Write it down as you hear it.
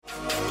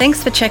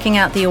Thanks for checking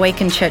out the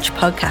Awaken Church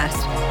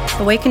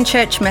podcast. Awaken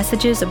Church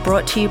messages are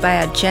brought to you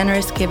by our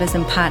generous givers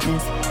and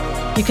partners.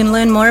 You can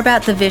learn more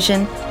about the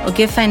vision or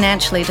give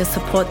financially to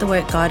support the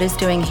work God is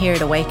doing here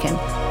at Awaken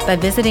by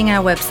visiting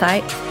our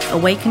website,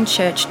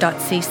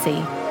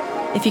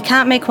 awakenchurch.cc. If you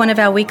can't make one of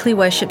our weekly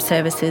worship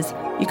services,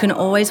 you can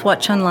always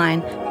watch online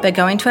by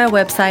going to our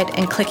website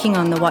and clicking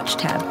on the Watch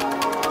tab.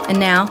 And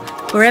now,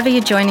 wherever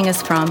you're joining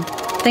us from,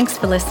 thanks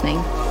for listening,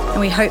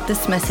 and we hope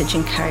this message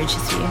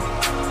encourages you.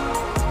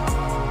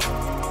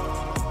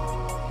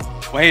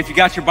 Well, hey, if you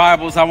got your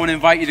Bibles, I want to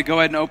invite you to go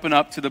ahead and open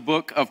up to the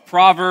book of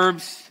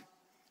Proverbs,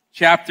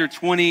 chapter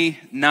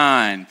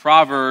 29.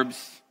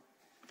 Proverbs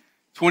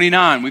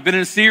 29. We've been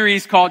in a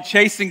series called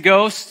Chasing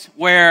Ghosts,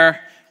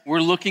 where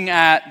we're looking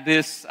at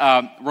this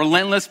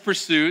relentless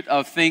pursuit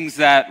of things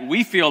that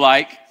we feel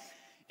like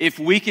if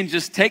we can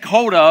just take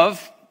hold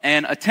of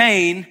and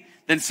attain,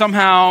 then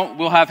somehow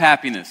we'll have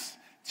happiness.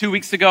 2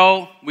 weeks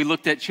ago, we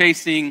looked at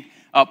chasing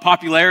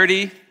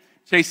popularity,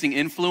 chasing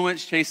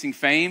influence, chasing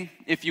fame,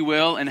 if you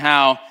will, and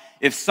how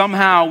if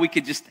somehow we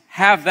could just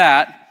have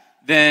that,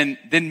 then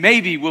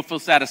maybe we'll feel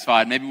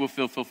satisfied, maybe we'll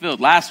feel fulfilled.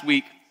 Last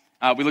week,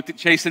 we looked at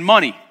chasing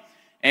money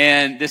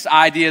and this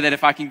idea that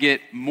if I can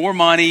get more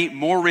money,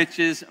 more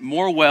riches,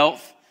 more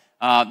wealth,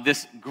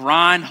 this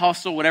grind,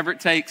 hustle, whatever it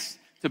takes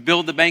to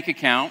build the bank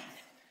account,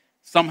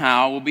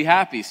 somehow we'll be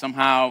happy,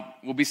 somehow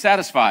we'll be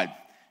satisfied,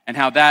 and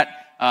how that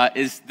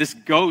is this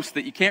ghost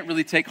that you can't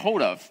really take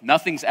hold of.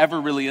 Nothing's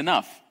ever really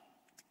enough.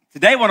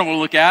 Today, what I want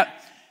to look at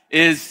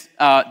is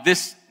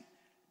this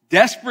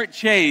desperate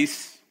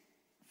chase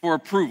for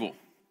approval.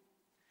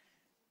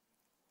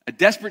 A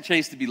desperate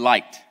chase to be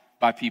liked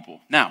by people.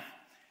 Now,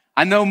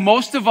 I know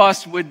most of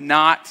us would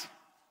not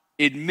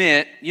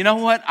admit, you know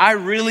what, I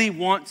really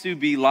want to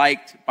be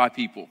liked by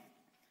people.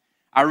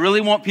 I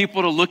really want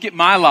people to look at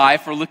my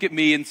life or look at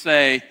me and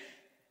say,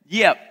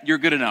 yep, you're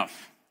good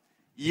enough.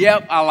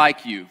 Yep, I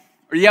like you.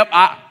 Or yep,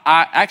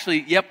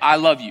 I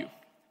love you.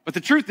 But the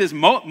truth is,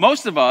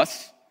 most of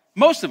us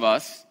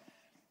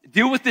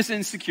deal with this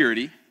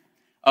insecurity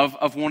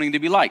of wanting to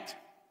be liked.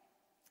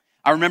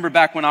 I remember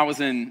back when I was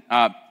in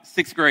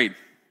sixth grade,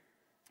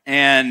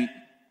 and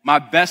my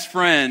best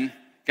friend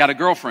got a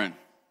girlfriend.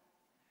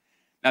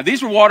 Now,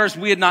 these were waters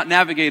we had not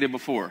navigated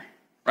before,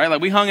 right?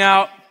 Like, we hung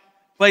out,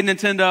 played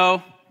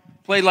Nintendo,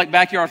 played like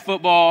backyard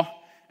football,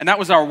 and that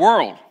was our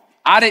world.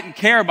 I didn't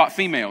care about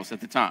females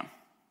at the time.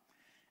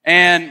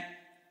 And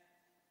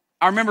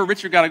I remember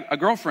Richard got a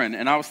girlfriend,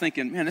 and I was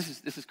thinking, man,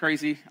 this is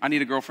crazy. I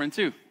need a girlfriend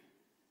too.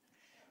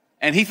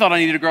 And he thought I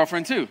needed a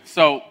girlfriend too.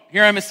 So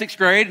here I'm in sixth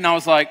grade, and I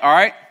was like, all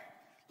right,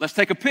 let's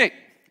take a pick.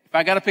 If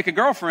I got to pick a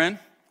girlfriend,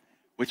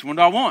 which one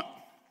do I want?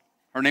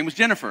 Her name was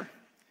Jennifer.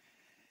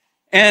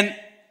 And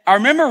I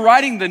remember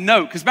writing the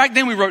note, because back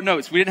then we wrote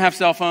notes. We didn't have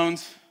cell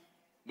phones.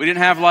 We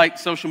didn't have like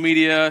social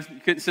media. You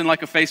couldn't send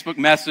like a Facebook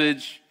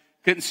message.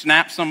 Couldn't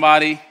snap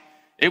somebody.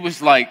 It was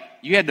like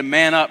you had to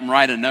man up and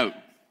write a note.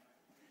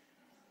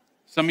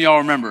 Some of y'all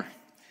remember.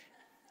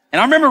 And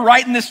I remember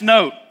writing this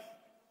note.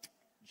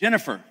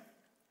 Jennifer,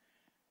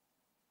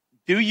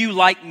 do you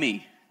like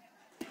me?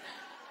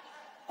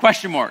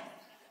 Question mark.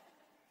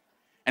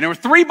 And there were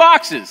 3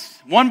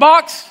 boxes. One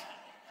box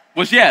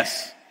was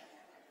yes.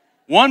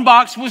 One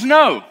box was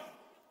no.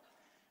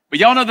 But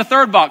y'all know the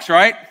third box,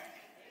 right?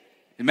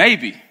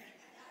 Maybe.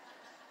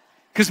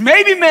 Because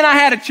maybe meant I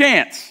had a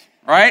chance,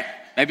 right?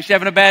 Maybe she's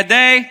having a bad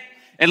day.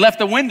 It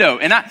left a window.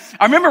 And I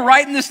remember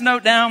writing this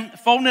note down,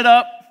 folding it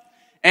up,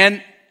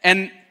 and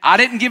I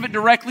didn't give it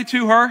directly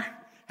to her.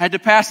 Had to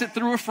pass it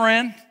through a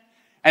friend.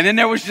 And then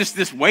there was just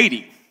this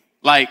waiting,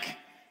 like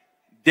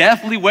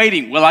deathly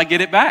waiting. Will I get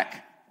it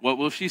back? What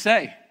will she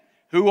say?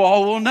 Who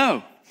all will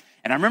know?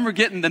 And I remember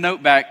getting the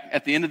note back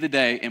at the end of the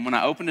day, and when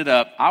I opened it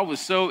up, I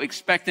was so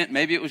expectant.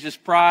 Maybe it was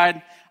just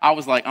pride. I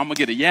was like, I'm going to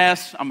get a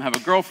yes. I'm going to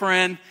have a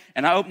girlfriend.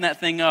 And I opened that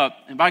thing up,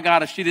 and by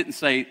God, if she didn't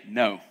say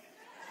no.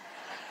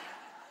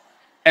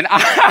 And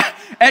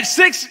at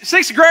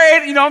sixth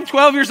grade, you know, I'm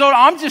 12 years old.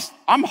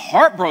 I'm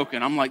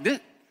heartbroken. I'm like,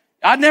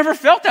 I'd never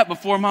felt that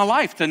before in my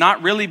life, to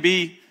not really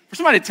be, for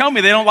somebody to tell me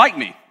they don't like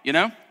me, you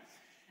know?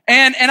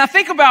 And I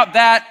think about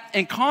that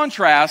in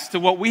contrast to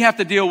what we have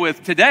to deal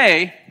with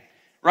today,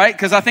 right?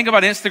 Because I think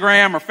about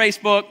Instagram or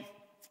Facebook,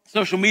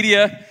 social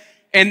media,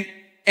 and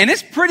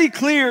it's pretty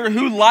clear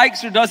who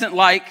likes or doesn't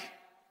like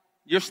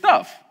your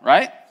stuff,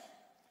 right?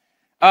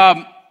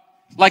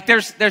 Like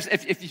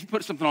if you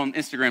put something on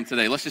Instagram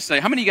today, let's just say,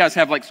 how many of you guys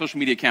have like social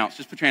media accounts?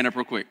 Just put your hand up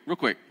real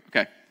quick.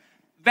 Okay.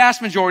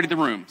 Vast majority of the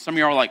room. Some of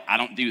you are like, I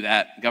don't do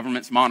that.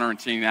 Government's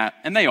monitoring that.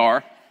 And they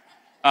are.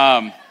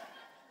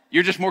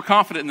 You're just more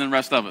confident than the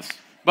rest of us.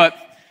 But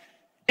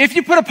if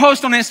you put a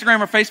post on Instagram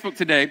or Facebook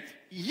today,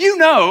 you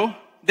know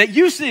that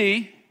you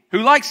see who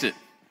likes it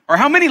or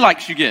how many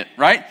likes you get,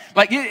 right?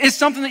 Like it's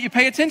something that you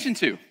pay attention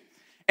to.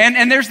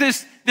 And there's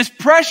this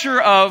pressure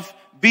of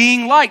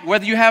being liked,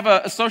 whether you have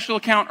a social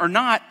account or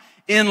not.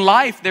 In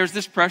life, there's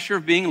this pressure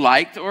of being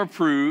liked or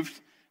approved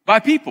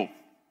by people.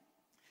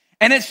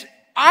 And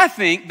I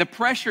think the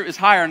pressure is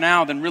higher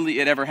now than really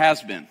it ever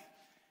has been.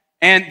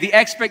 And the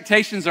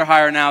expectations are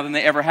higher now than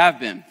they ever have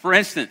been. For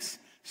instance,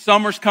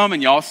 summer's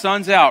coming, y'all.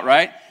 Sun's out,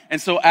 right?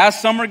 And so as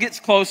summer gets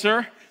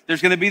closer,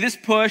 there's going to be this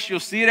push. You'll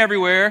see it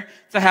everywhere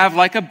to have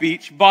like a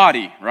beach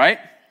body, right?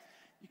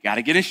 You got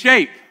to get in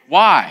shape.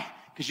 Why?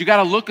 Because you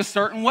got to look a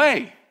certain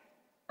way,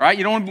 right?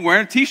 You don't want to be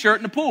wearing a t-shirt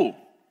in the pool,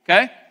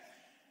 okay?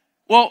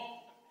 Well,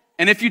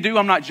 and if you do,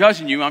 I'm not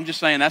judging you. I'm just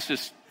saying that's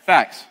just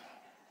facts.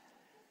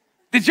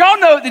 Did y'all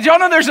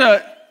know there's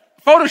a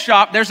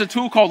Photoshop, there's a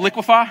tool called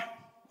Liquify?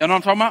 You know what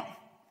I'm talking about?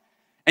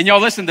 And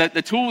y'all listen,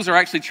 the tools are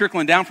actually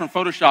trickling down from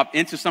Photoshop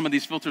into some of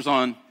these filters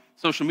on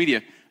social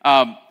media.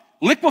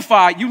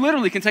 Liquify, you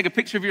literally can take a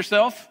picture of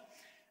yourself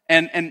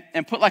and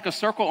put like a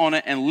circle on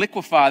it and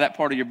liquefy that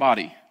part of your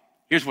body.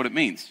 Here's what it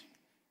means.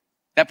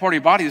 That part of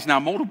your body is now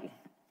moldable.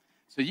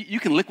 So you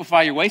can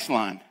liquefy your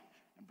waistline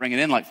and bring it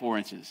in like 4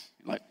 inches.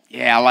 You're like,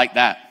 yeah, I like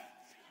that.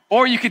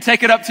 Or you could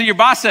take it up to your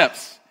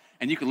biceps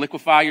and you can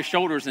liquefy your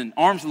shoulders and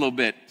arms a little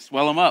bit,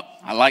 swell them up.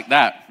 I like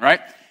that, right?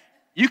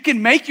 You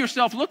can make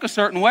yourself look a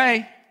certain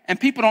way and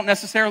people don't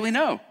necessarily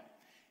know.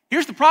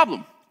 Here's the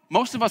problem.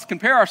 Most of us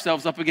compare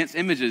ourselves up against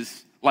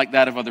images like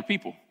that of other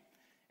people.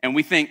 And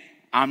we think,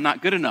 I'm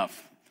not good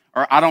enough,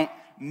 or I don't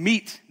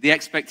meet the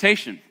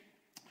expectation.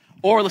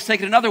 Or let's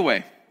take it another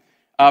way.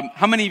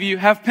 How many of you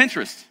have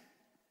Pinterest?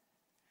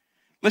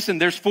 Listen,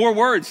 there's 4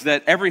 words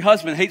that every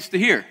husband hates to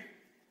hear.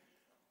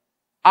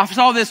 I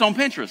saw this on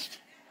Pinterest.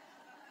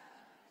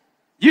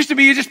 Used to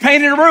be you just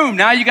painted a room.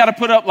 Now you got to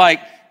put up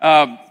like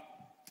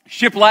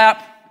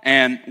shiplap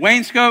and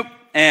wainscot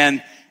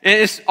and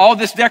it's all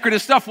this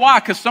decorative stuff. Why?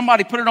 Because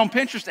somebody put it on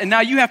Pinterest and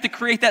now you have to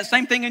create that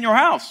same thing in your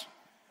house.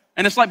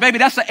 And it's like, baby,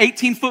 that's an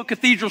 18-foot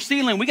cathedral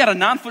ceiling. We got a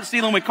 9-foot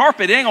ceiling with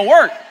carpet. It ain't gonna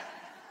work.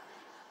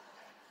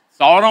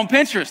 Saw it on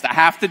Pinterest. I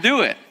have to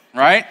do it,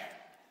 right?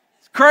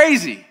 It's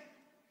crazy.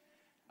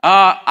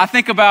 I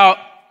think about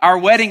our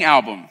wedding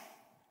album.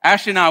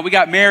 Ashley and I, we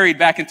got married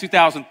back in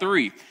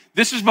 2003.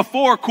 This is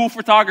before cool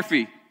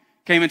photography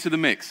came into the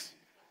mix.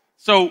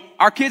 So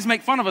our kids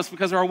make fun of us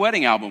because of our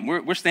wedding album.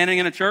 We're standing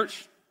in a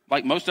church,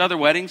 like most other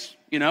weddings,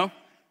 you know,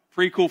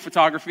 pre-cool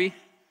photography.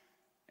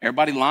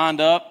 Everybody lined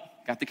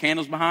up, got the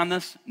candles behind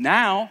us.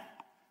 Now,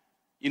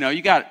 you know,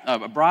 you got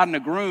a bride and a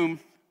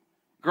groom,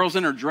 girls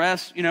in her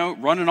dress, you know,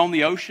 running on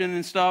the ocean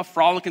and stuff,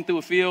 frolicking through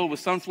a field with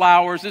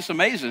sunflowers. It's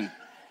amazing.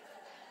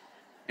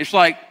 It's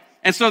like,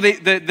 and so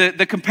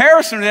the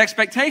comparison or the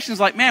expectations,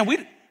 like, man, we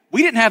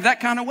didn't have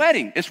that kind of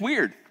wedding. It's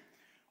weird.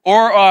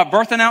 Or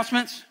birth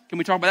announcements. Can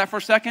we talk about that for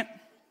a second?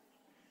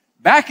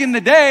 Back in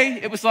the day,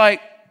 it was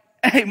like,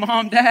 hey,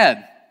 mom,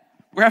 dad,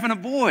 we're having a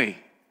boy.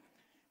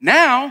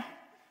 Now,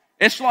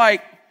 it's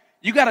like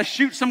you got to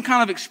shoot some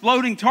kind of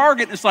exploding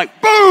target. And it's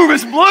like, boom,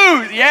 it's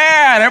blue.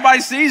 Yeah, and everybody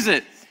sees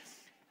it.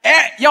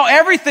 Y'all,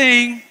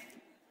 everything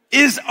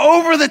is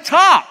over the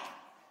top.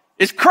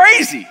 It's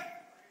crazy.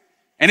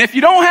 And if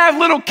you don't have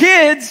little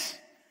kids,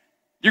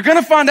 you're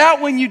going to find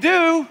out when you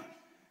do,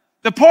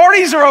 the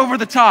parties are over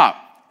the top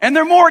and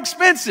they're more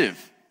expensive.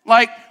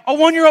 Like a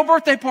 1-year-old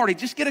birthday party,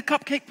 just get a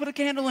cupcake, put a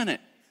candle in it.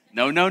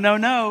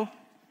 No.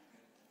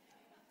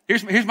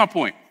 Here's my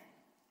point.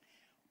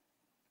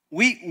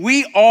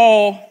 We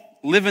all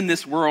live in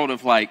this world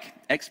of like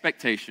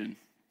expectation,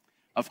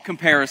 of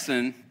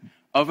comparison,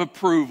 of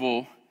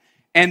approval,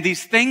 and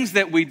these things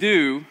that we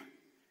do,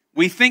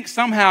 we think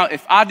somehow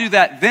if I do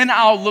that, then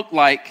I'll look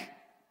like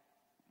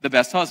the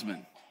best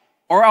husband,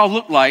 or I'll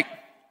look like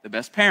the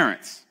best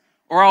parents,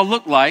 or I'll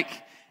look like,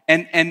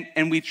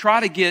 and we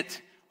try to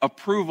get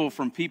approval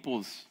from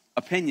people's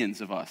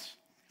opinions of us.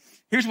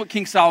 Here's what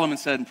King Solomon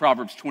said in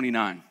Proverbs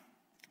 29.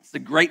 It's a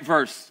great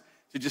verse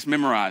to just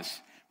memorize.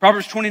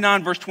 Proverbs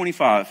 29, verse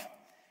 25.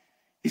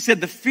 He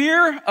said, the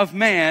fear of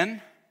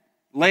man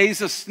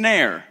lays a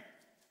snare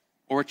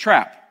or a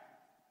trap,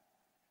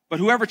 but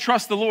whoever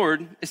trusts the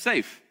Lord is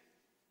safe.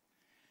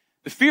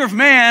 The fear of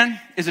man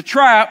is a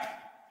trap,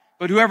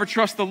 but whoever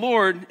trusts the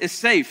Lord is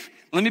safe.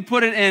 Let me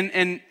put it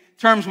in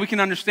terms we can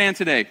understand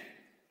today.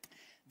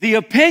 The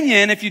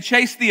opinion, if you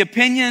chase the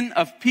opinion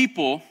of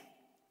people,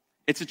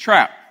 it's a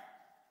trap.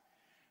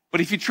 But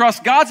if you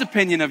trust God's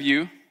opinion of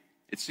you,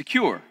 it's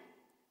secure.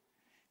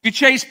 If you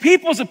chase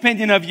people's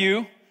opinion of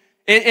you,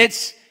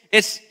 it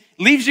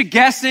leaves you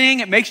guessing,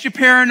 it makes you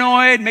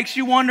paranoid, makes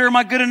you wonder, am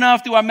I good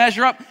enough? Do I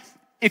measure up?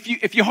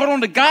 If you hold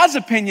on to God's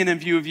opinion and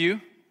view of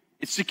you,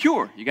 it's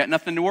secure. You got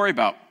nothing to worry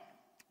about.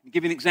 I'll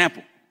give you an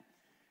example.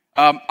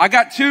 I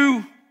got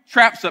 2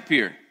 traps up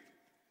here.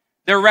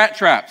 They're rat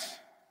traps,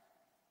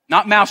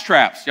 not mouse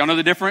traps. Y'all know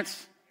the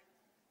difference?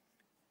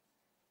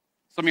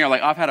 Some of you are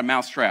like, I've had a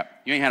mouse trap.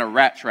 You ain't had a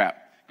rat trap.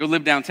 Go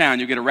live downtown,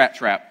 you'll get a rat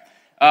trap.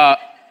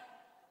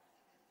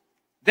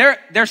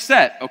 They're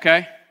set,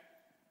 okay?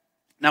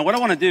 Now what I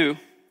want to do,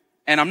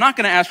 and I'm not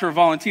going to ask for a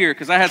volunteer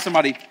because I had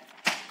somebody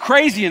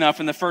crazy enough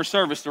in the first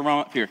service to run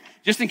up here.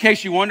 Just in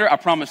case you wonder, I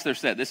promise they're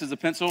set. This is a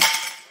pencil.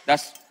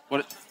 That's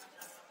what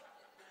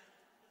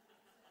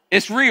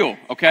it's real,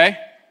 okay?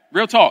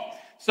 Real talk.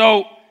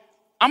 So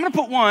I'm going to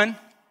put one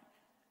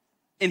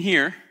in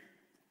here.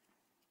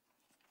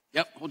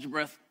 Yep, hold your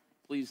breath,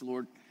 please,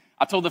 Lord.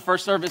 I told the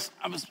first service,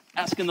 I was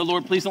asking the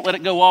Lord, please don't let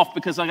it go off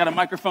because I got a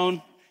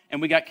microphone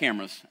and we got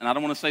cameras. And I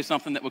don't want to say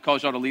something that would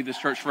cause y'all to leave this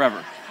church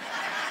forever.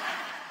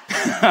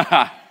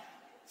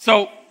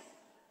 So,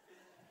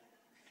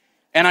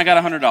 and I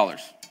got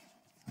 $100,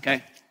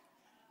 okay?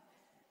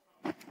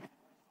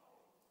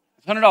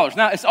 It's $100.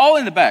 Now, it's all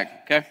in the bag,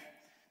 okay?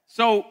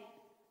 So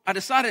I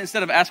decided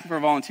instead of asking for a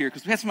volunteer,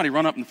 because we had somebody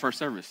run up in the first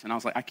service, and I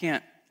was like, I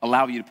can't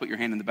allow you to put your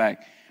hand in the bag.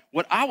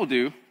 What I will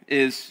do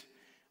is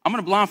I'm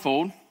going to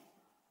blindfold,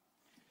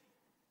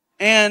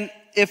 and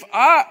if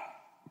I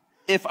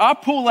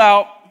pull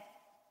out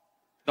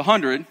the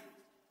 100,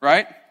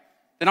 right,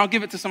 then I'll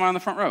give it to somebody on the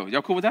front row.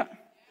 Y'all cool with that?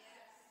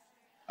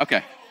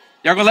 Okay.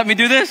 Y'all gonna let me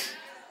do this?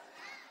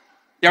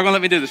 Y'all gonna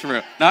let me do this for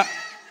real? No?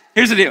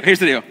 Here's the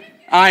deal.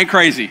 I ain't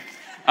crazy.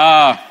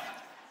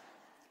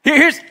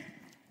 Here's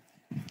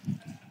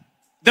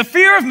the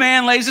fear of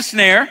man lays a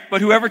snare,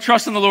 but whoever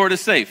trusts in the Lord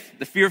is safe.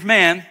 The fear of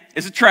man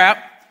is a trap.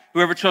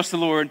 Whoever trusts the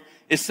Lord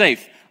is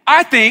safe.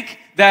 I think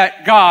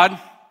that God,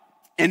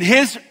 in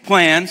his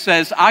plan,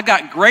 says, I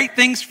got great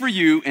things for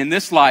you in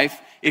this life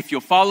if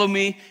you'll follow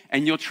me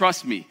and you'll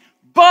trust me.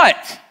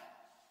 But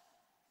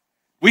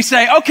we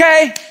say,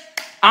 okay,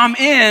 I'm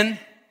in,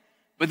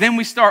 but then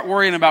we start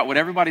worrying about what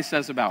everybody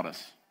says about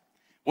us,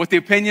 what the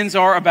opinions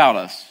are about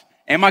us.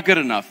 Am I good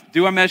enough?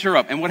 Do I measure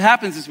up? And what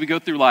happens is we go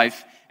through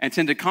life and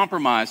tend to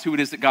compromise who it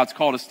is that God's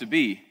called us to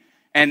be.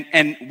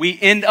 And we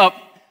end up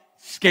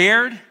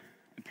scared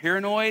and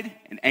paranoid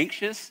and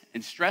anxious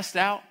and stressed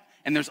out.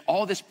 And there's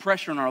all this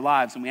pressure in our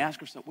lives. And we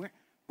ask ourselves,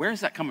 where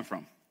is that coming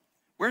from?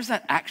 Where is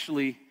that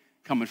actually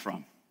coming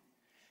from?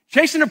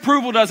 Chasing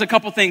approval does a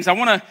couple things. I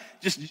want to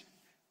just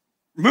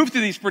move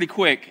through these pretty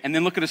quick and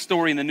then look at a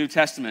story in the New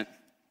Testament.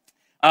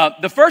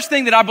 The first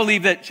thing that I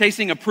believe that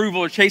chasing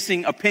approval or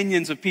chasing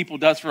opinions of people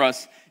does for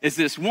us is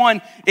this.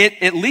 One,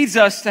 it leads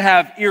us to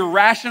have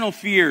irrational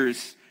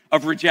fears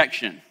of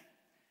rejection.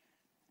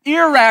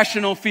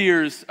 Irrational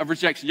fears of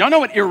rejection. Y'all know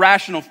what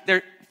irrational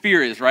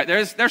fear is, right?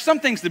 There's some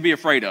things to be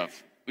afraid of.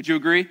 Would you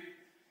agree?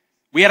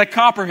 We had a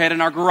copperhead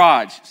in our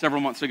garage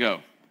several months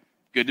ago.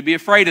 Good to be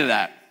afraid of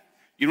that.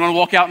 You don't want to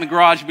walk out in the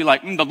garage and be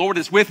like, the Lord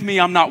is with me,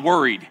 I'm not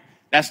worried.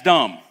 That's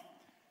dumb.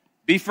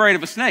 Be afraid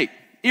of a snake.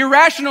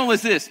 Irrational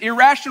is this.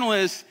 Irrational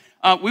is,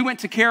 we went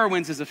to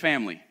Carowinds as a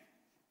family.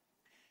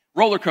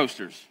 Roller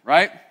coasters,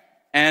 right?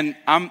 And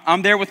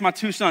I'm there with my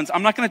two sons.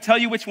 I'm not going to tell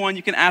you which one.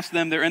 You can ask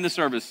them. They're in the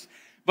service.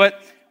 But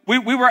we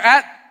were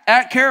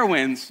at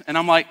Carowinds, and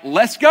I'm like,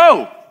 let's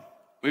go.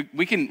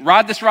 We can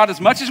ride this ride as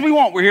much as we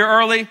want. We're here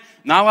early.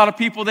 Not a lot of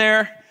people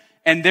there.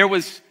 And there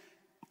was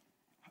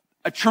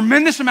a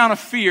tremendous amount of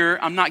fear.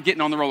 I'm not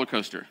getting on the roller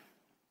coaster.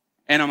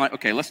 And I'm like,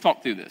 okay, let's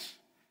talk through this.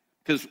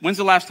 Because when's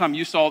the last time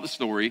you saw the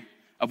story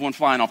of one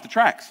flying off the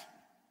tracks,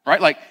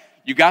 right? Like,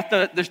 you got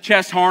the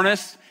chest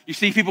harness. You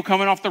see people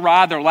coming off the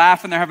ride. They're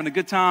laughing. They're having a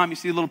good time. You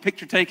see a little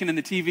picture taken in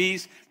the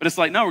TVs. But it's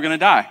like, no, we're going to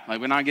die.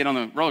 Like, we're not getting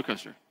on the roller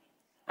coaster,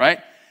 right?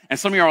 And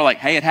some of you are like,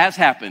 hey, it has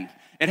happened.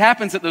 It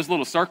happens at those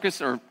little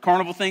circus or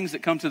carnival things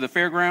that come to the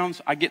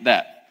fairgrounds. I get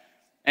that.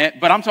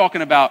 But I'm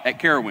talking about at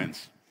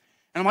Carowinds.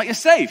 And I'm like, it's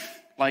safe.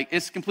 Like,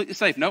 it's completely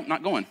safe. Nope,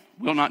 not going.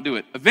 Will not do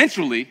it.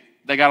 Eventually,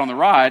 they got on the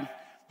ride,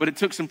 but it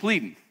took some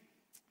pleading.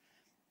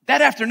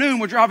 That afternoon,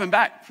 we're driving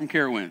back from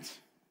Carowinds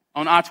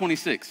on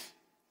I-26.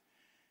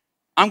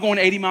 I'm going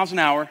 80 miles an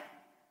hour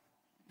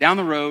down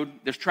the road.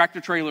 There's tractor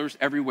trailers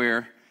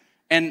everywhere.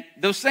 And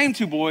those same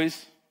two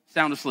boys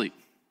sound asleep.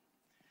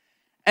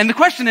 And the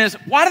question is,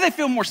 why do they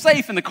feel more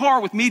safe in the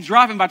car with me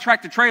driving by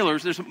tractor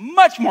trailers? There's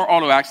much more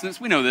auto accidents,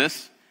 we know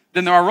this,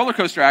 than there are roller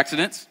coaster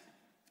accidents.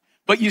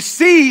 But you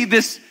see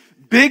this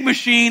big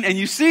machine, and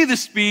you see the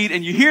speed,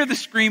 and you hear the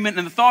screaming,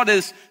 and the thought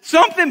is,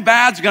 something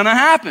bad's gonna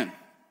happen.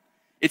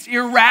 It's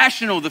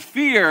irrational. The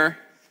fear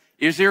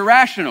is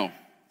irrational.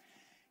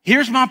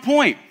 Here's my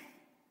point.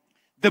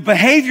 The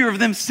behavior of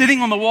them sitting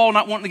on the wall,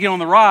 not wanting to get on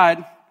the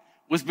ride,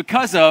 was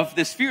because of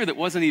this fear that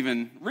wasn't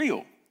even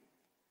real.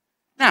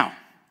 Now,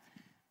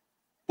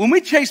 when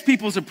we chase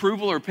people's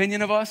approval or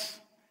opinion of us,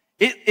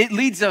 it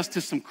leads us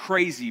to some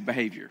crazy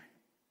behavior.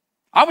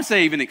 I would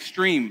say even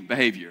extreme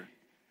behavior.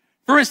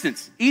 For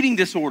instance, eating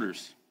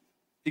disorders.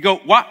 You go,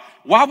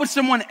 why would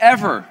someone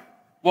ever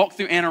walk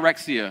through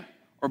anorexia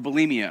or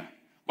bulimia?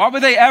 Why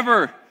would they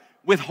ever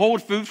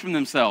withhold food from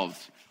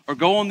themselves or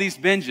go on these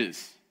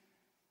binges?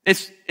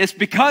 It's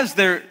because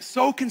they're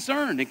so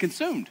concerned and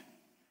consumed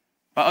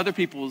by other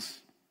people's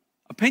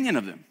opinion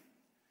of them.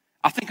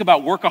 I think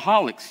about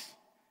workaholics,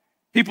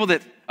 people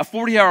that a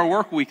 40-hour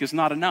work week is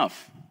not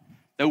enough.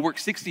 They'll work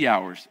 60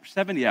 hours or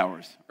 70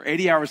 hours or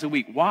 80 hours a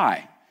week.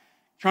 Why?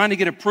 Trying to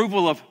get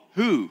approval of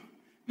who?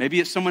 Maybe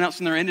it's someone else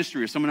in their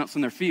industry or someone else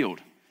in their field.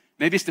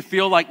 Maybe it's to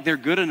feel like they're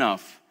good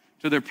enough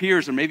to their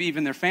peers or maybe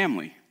even their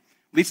family.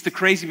 Leads to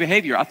crazy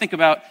behavior. I think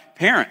about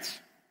parents,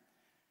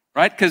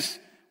 right? Because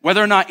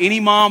whether or not any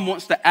mom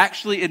wants to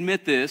actually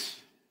admit this,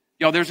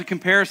 y'all, there's a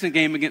comparison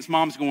game against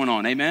moms going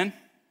on. Amen?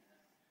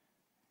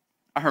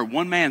 I heard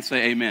one man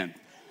say amen.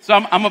 So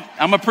I'm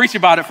going to preach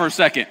about it for a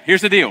second.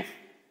 Here's the deal.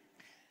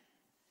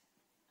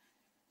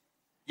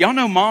 Y'all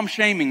know mom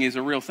shaming is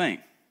a real thing.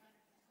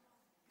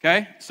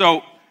 okay?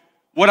 So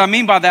what I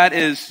mean by that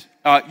is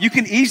you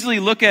can easily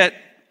look at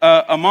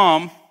a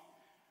mom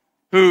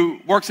who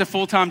works a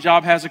full-time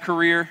job, has a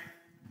career.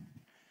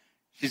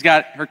 She's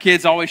got her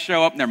kids always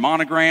show up and they're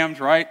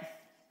monogrammed, right?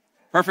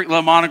 Perfect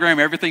little monogram,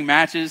 everything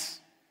matches.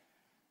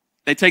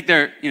 They take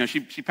their,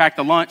 she packed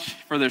the lunch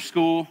for their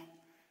school,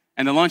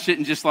 and the lunch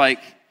isn't just like,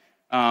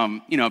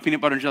 a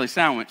peanut butter and jelly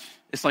sandwich.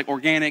 It's like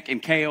organic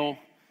and kale.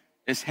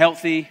 It's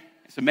healthy.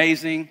 It's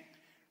amazing,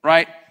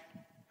 right?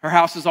 Her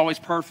house is always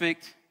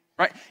perfect,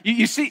 right?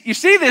 You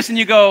see this and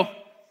you go,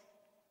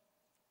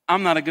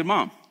 I'm not a good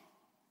mom.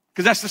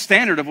 Because that's the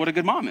standard of what a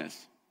good mom is.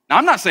 Now,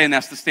 I'm not saying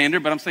that's the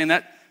standard, but I'm saying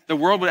that the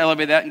world would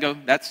elevate that and go,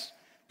 that's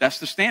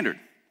the standard.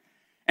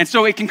 And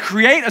so it can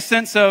create a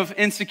sense of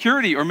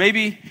insecurity, or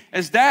maybe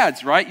as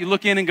dads, right? You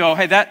look in and go,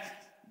 hey, that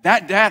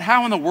dad,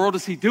 how in the world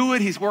does he do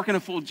it? He's working a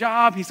full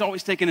job. He's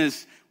always taking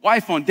his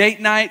wife on date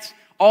nights.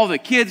 All the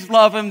kids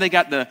love him. They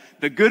got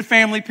the good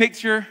family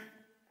picture.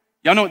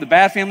 Y'all know what the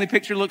bad family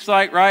picture looks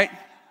like, right?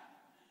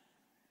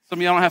 Some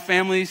of y'all don't have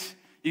families.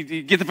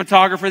 You get the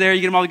photographer there, you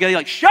get them all together, you're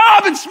like,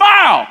 shove and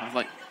smile. I was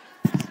like,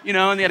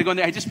 and they had to go in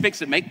there, hey, just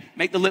fix it,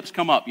 make the lips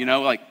come up,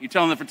 like you're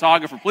telling the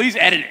photographer, please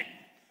edit it.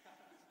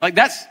 Like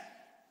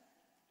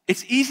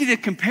it's easy to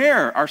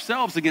compare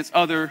ourselves against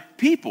other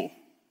people.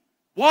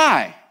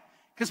 Why?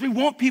 Because we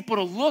want people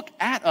to look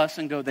at us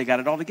and go, they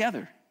got it all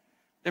together.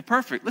 They're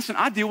perfect. Listen,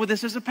 I deal with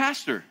this as a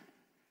pastor.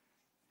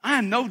 I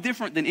am no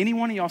different than any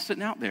one of y'all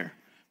sitting out there.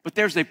 But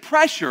there's a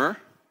pressure,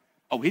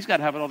 he's got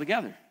to have it all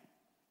together.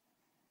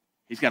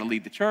 He's got to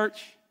lead the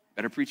church,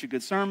 better preach a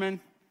good sermon,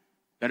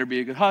 better be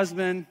a good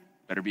husband,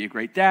 better be a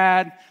great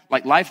dad.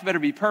 Like life better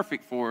be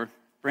perfect for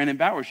Brandon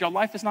Bowers. Y'all,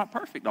 life is not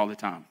perfect all the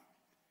time.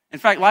 In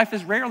fact, life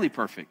is rarely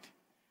perfect.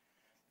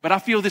 But I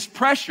feel this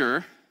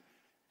pressure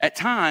at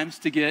times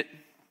to get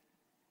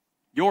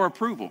your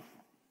approval.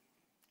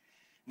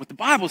 What the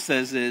Bible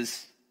says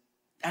is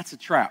that's a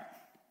trap.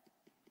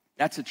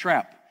 That's a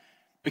trap.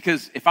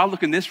 Because if I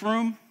look in this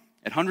room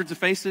at hundreds of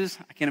faces,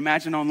 I can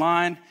imagine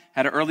online,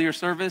 had an earlier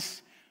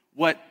service,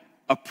 what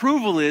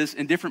approval is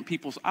in different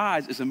people's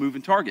eyes is a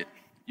moving target.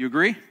 You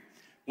agree?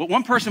 What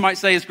one person might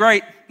say is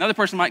great, another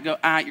person might go,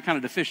 you're kind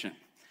of deficient.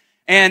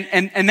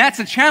 And that's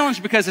a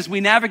challenge, because as we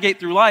navigate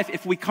through life,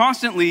 if we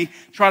constantly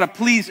try to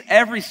please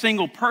every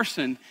single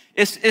person,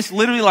 it's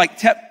literally like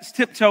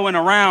tiptoeing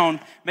around,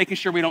 making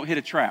sure we don't hit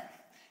a trap.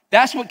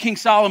 That's what King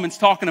Solomon's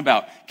talking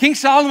about. King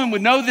Solomon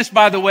would know this,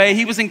 by the way.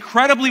 He was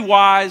incredibly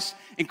wise,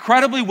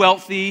 incredibly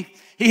wealthy.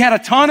 He had a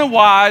ton of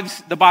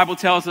wives, the Bible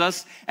tells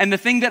us. And the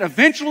thing that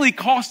eventually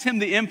cost him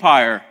the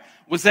empire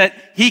was that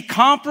he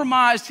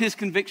compromised his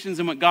convictions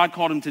and what God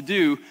called him to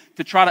do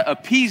to try to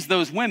appease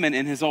those women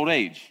in his old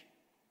age.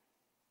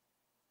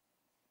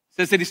 It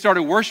says that he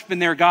started worshiping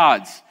their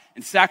gods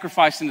and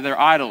sacrificing to their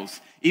idols,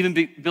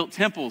 even built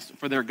temples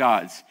for their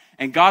gods.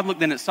 And God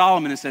looked in at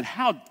Solomon and said,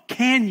 how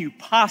can you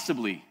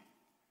possibly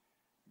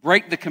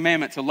break the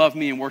commandment to love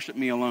me and worship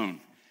me alone?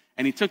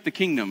 And he took the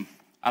kingdom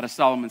out of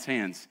Solomon's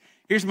hands.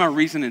 Here's my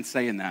reason in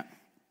saying that.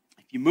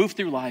 If you move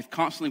through life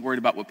constantly worried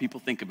about what people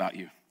think about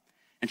you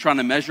and trying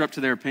to measure up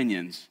to their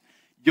opinions,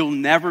 you'll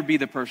never be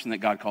the person that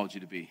God called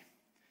you to be.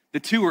 The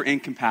two are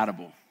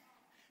incompatible.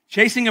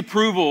 Chasing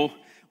approval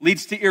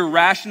leads to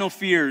irrational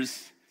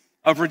fears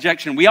of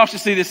rejection. We also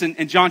see this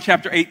in John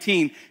chapter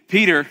 18.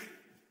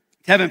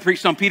 Kevin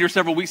preached on Peter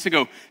several weeks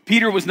ago.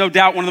 Peter was no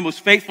doubt one of the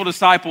most faithful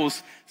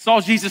disciples,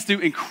 saw Jesus do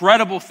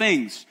incredible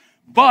things.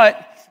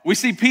 But we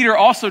see Peter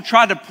also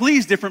try to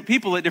please different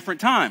people at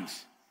different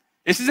times.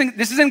 This is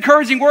an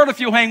encouraging word if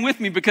you'll hang with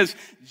me, because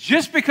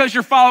just because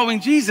you're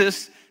following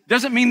Jesus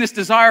doesn't mean this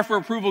desire for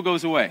approval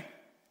goes away.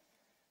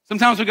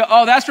 Sometimes we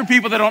go, that's for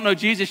people that don't know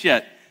Jesus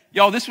yet.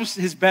 Y'all, this was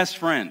his best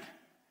friend.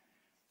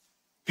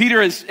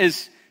 Peter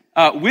is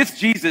with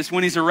Jesus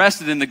when he's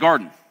arrested in the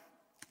garden.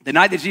 The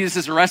night that Jesus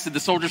is arrested, the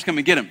soldiers come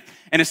and get him.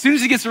 And as soon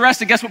as he gets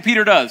arrested, guess what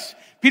Peter does?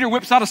 Peter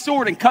whips out a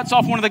sword and cuts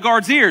off one of the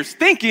guard's ears,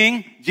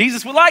 thinking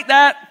Jesus would like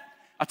that.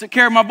 I took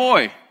care of my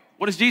boy.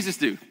 What does Jesus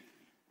do?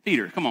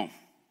 Peter, come on.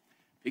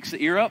 Picks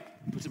the ear up,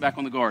 puts it back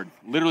on the guard.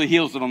 Literally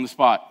heals it on the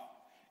spot.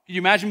 Can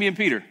you imagine being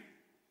Peter?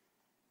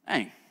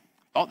 Dang,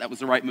 thought that was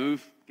the right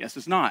move. Guess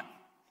it's not.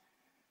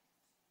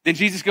 Then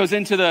Jesus goes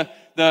into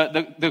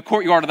the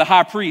courtyard of the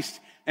high priest,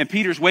 and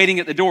Peter's waiting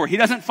at the door. He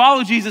doesn't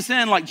follow Jesus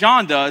in like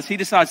John does. He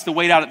decides to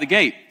wait out at the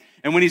gate.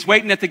 And when he's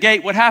waiting at the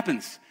gate, what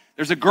happens?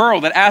 There's a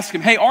girl that asks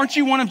him, hey, aren't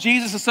you one of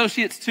Jesus'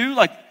 associates too?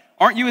 Like,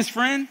 aren't you his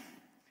friend?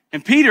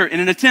 And Peter, in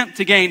an attempt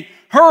to gain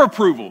her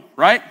approval,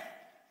 right?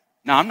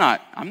 No, I'm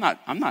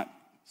not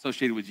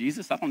associated with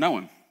Jesus. I don't know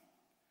him.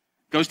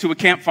 Goes to a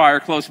campfire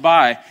close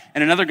by,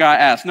 and another guy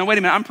asks, no, wait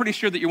a minute, I'm pretty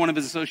sure that you're one of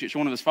his associates, you're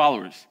one of his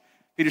followers.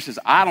 Peter says,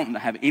 I don't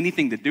have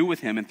anything to do with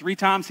him. And 3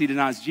 times he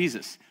denies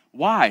Jesus.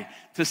 Why?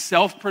 To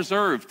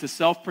self-preserve, to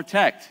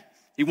self-protect.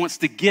 He wants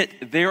to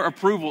get their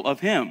approval of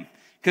him.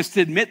 Because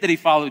to admit that he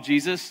followed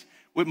Jesus,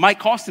 it might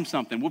cost him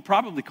something, would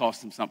probably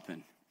cost him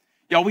something.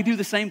 Y'all, we do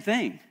the same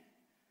thing.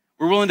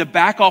 We're willing to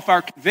back off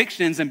our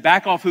convictions and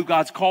back off who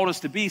God's called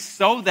us to be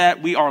so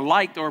that we are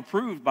liked or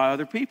approved by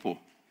other people.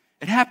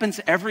 It happens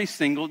every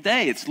single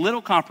day. It's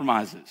little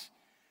compromises.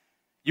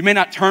 You may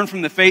not turn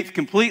from the faith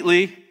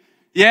completely.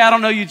 Yeah, I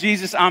don't know you,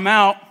 Jesus, I'm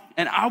out.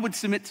 And I would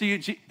submit to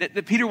you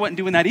that Peter wasn't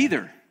doing that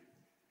either.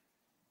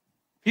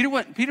 Peter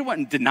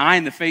wasn't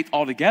denying the faith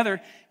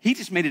altogether. He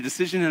just made a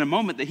decision in a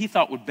moment that he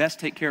thought would best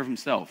take care of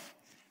himself.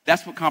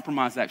 That's what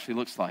compromise actually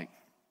looks like.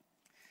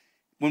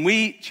 When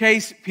we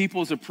chase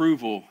people's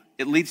approval,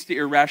 it leads to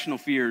irrational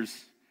fears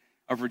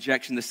of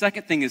rejection. The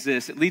second thing is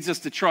this: it leads us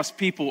to trust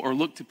people or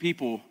look to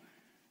people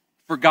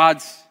for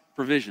God's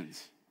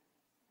provisions.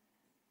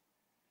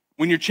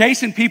 When you're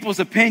chasing people's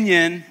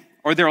opinion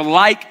or their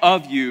like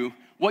of you,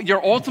 what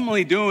you're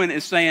ultimately doing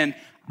is saying,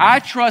 I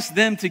trust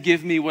them to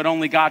give me what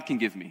only God can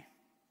give me.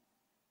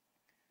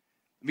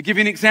 Let me give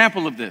you an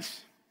example of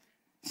this.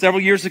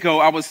 Several years ago,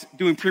 I was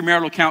doing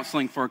premarital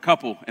counseling for a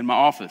couple in my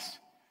office.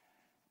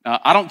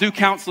 I don't do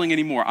counseling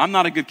anymore. I'm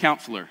not a good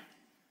counselor.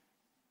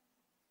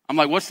 I'm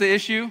like, what's the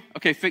issue?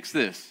 Okay, fix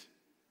this.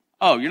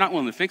 Oh, you're not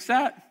willing to fix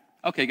that?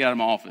 Okay, get out of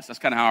my office. That's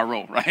kind of how I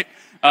roll, right?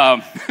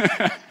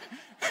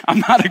 I'm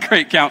not a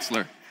great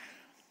counselor.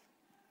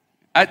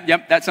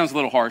 Yep, that sounds a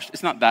little harsh.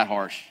 It's not that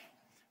harsh.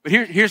 But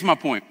here's my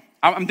point.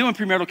 I'm doing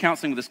premarital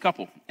counseling with this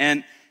couple.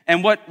 And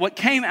what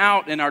came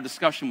out in our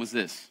discussion was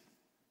this.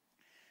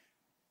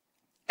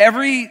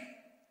 Every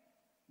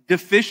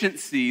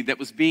deficiency that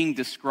was being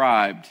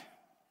described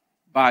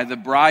by the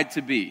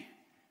bride-to-be,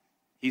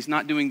 he's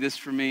not doing this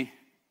for me,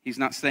 he's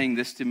not saying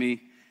this to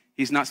me,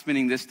 he's not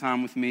spending this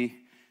time with me.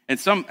 At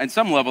some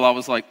level, I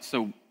was like,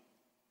 so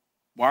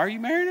why are you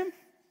marrying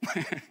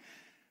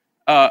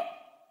him?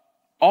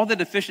 All the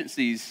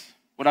deficiencies,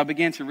 what I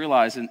began to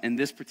realize in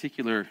this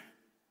particular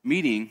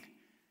meeting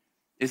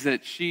is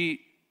that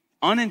she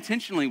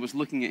unintentionally was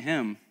looking at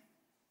him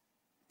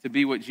to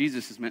be what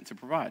Jesus is meant to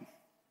provide.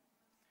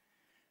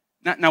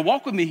 Now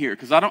walk with me here,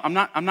 because I'm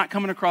not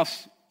coming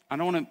across, I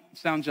don't want to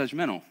sound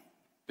judgmental,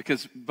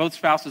 because both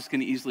spouses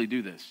can easily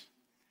do this.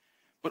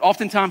 But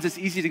oftentimes it's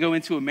easy to go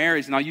into a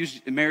marriage, and I'll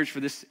use marriage for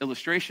this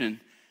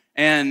illustration,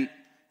 and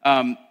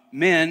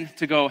men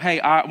to go, hey,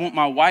 I want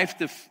my wife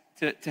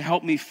to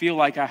help me feel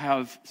like I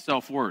have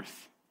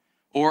self-worth,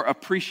 or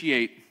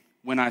appreciate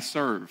when I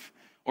serve,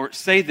 or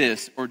say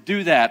this, or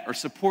do that, or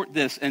support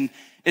this. And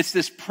it's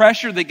this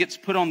pressure that gets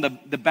put on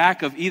the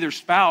back of either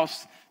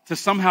spouse to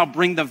somehow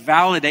bring the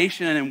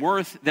validation and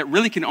worth that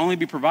really can only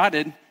be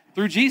provided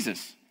through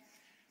Jesus.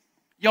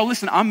 Yo,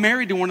 listen, I'm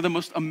married to one of the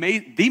most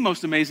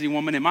amazing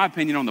woman, in my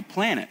opinion, on the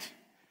planet.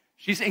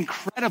 She's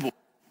incredible,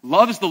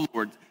 loves the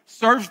Lord,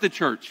 serves the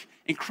church,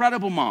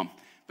 incredible mom.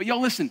 But yo,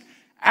 listen,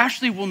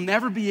 Ashley will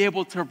never be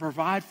able to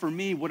provide for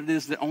me what it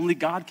is that only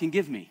God can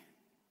give me,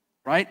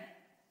 right?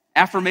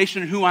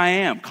 Affirmation of who I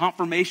am,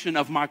 confirmation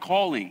of my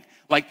calling,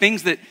 like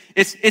things that,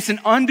 it's an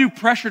undue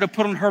pressure to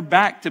put on her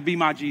back to be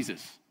my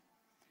Jesus.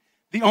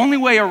 The only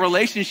way a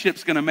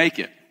relationship's gonna make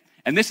it,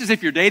 and this is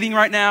if you're dating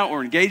right now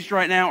or engaged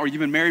right now or you've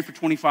been married for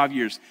 25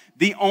 years,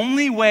 the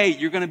only way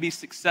you're gonna be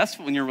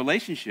successful in your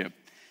relationship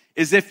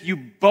is if you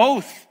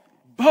both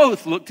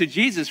look to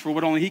Jesus for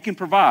what only he can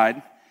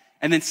provide,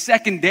 and then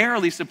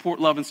secondarily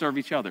support, love, and serve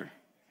each other.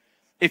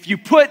 If you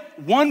put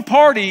one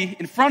party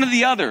in front of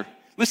the other,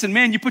 listen,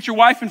 man, you put your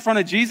wife in front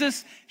of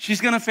Jesus, she's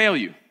gonna fail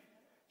you.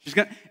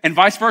 And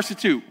vice versa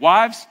too.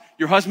 Wives,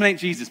 your husband ain't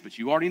Jesus, but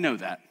you already know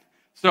that.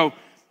 So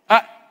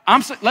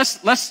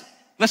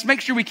let's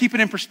make sure we keep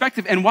it in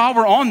perspective. And while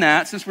we're on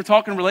that, since we're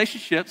talking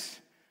relationships,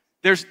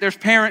 there's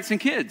parents and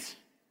kids.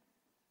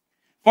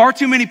 Far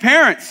too many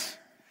parents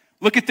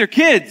look at their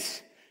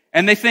kids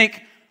and they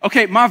think,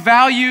 okay, my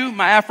value,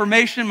 my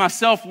affirmation, my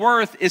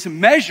self-worth is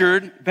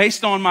measured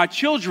based on my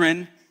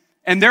children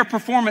and their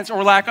performance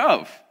or lack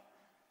of.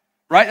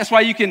 Right? That's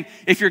why you can,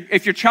 if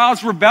your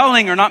child's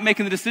rebelling or not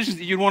making the decisions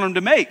that you'd want them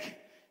to make,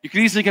 you can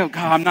easily go,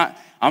 God,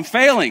 I'm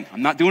failing.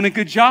 I'm not doing a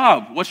good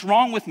job. What's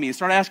wrong with me? And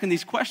start asking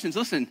these questions.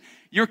 Listen,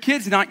 your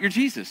kid's not your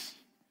Jesus.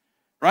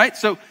 Right?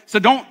 So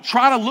don't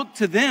try to look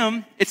to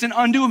them. It's an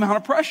undue amount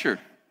of pressure.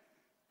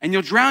 And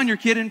you'll drown your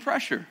kid in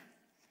pressure.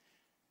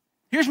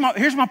 Here's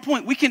my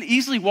point. We can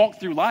easily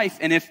walk through life,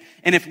 and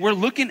if we're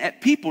looking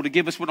at people to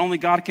give us what only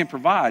God can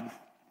provide,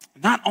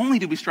 not only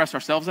do we stress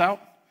ourselves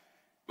out,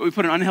 but we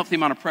put an unhealthy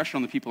amount of pressure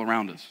on the people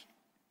around us.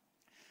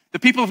 The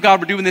people of God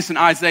were doing this in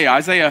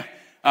Isaiah.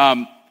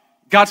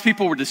 God's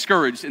people were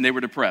discouraged and they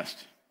were depressed.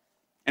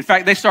 In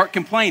fact, they start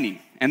complaining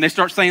and they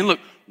start saying, look,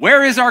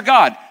 where is our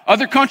God?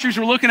 Other countries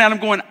were looking at him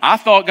going, I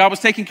thought God was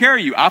taking care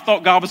of you. I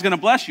thought God was going to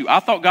bless you.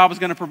 I thought God was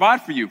going to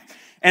provide for you.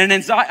 And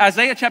in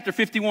Isaiah chapter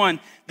 51,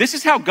 this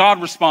is how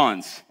God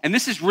responds. And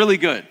this is really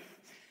good.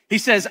 He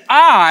says,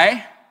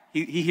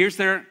 he hears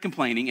their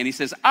complaining and he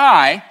says,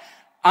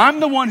 I'm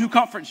the one who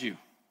comforts you.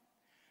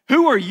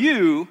 Who are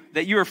you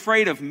that you're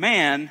afraid of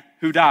man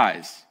who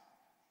dies,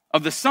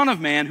 of the Son of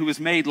Man who is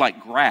made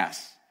like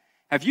grass?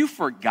 Have you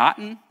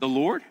forgotten the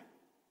Lord,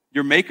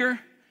 your maker,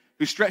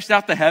 who stretched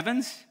out the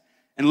heavens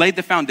and laid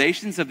the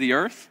foundations of the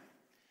earth?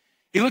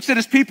 He looks at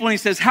his people and he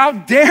says, how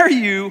dare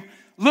you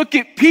look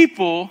at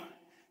people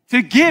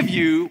to give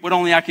you what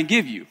only I can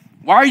give you?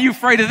 Why are you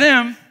afraid of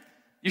them?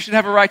 You should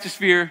have a righteous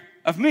fear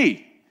of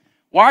me.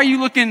 Why are you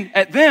looking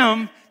at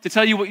them to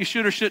tell you what you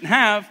should or shouldn't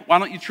have? Why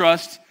don't you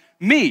trust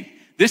me?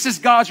 This is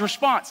God's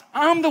response.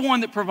 I'm the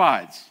one that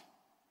provides.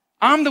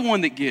 I'm the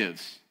one that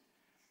gives.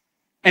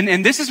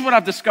 And this is what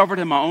I've discovered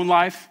in my own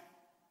life,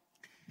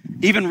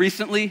 even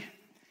recently,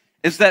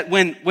 is that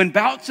when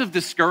bouts of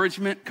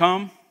discouragement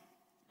come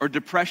or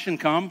depression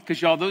come,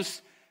 because y'all,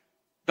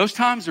 those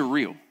times are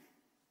real.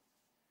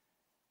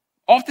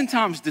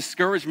 Oftentimes,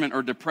 discouragement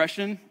or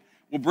depression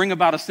will bring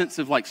about a sense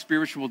of like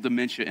spiritual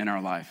dementia in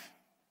our life,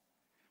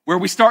 where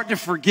we start to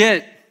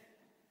forget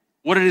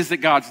what it is that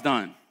God's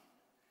done.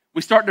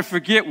 We start to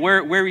forget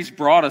where he's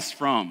brought us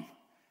from.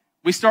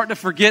 We start to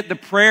forget the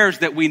prayers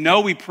that we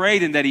know we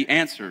prayed and that he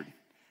answered,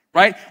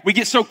 right? We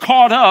get so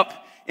caught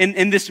up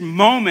in this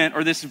moment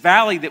or this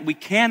valley that we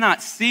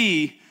cannot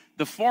see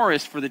the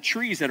forest for the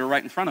trees that are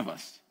right in front of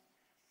us.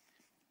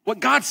 What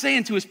God's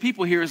saying to his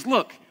people here is,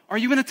 look, are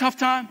you in a tough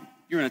time?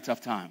 You're in a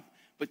tough time.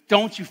 But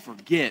don't you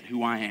forget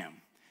who I am.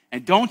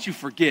 And don't you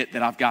forget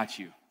that I've got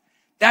you.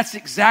 That's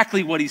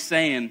exactly what he's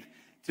saying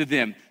to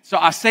them. So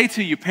I say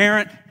to you,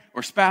 parent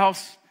or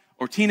spouse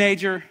or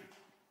teenager,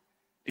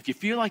 if you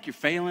feel like you're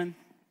failing,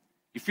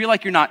 you feel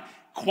like you're not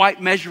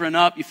quite measuring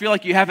up, you feel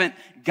like you haven't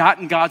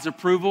gotten God's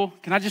approval,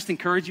 can I just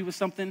encourage you with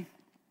something?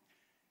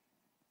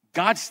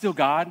 God's still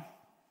God.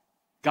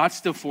 God's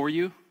still for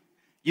you.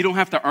 You don't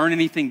have to earn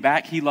anything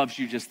back. He loves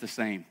you just the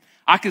same.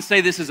 I can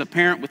say this as a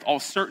parent with all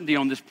certainty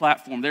on this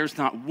platform. There's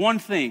not one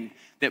thing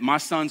that my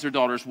sons or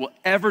daughters will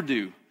ever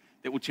do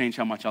that will change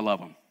how much I love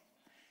them.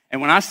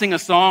 And when I sing a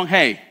song,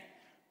 hey,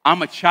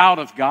 I'm a child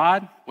of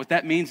God, what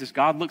that means is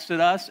God looks at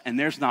us and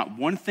there's not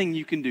one thing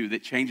you can do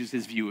that changes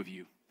his view of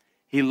you.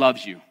 He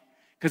loves you.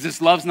 Because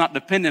his love's not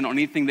dependent on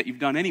anything that you've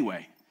done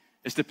anyway.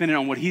 It's dependent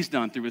on what he's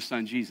done through his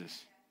son,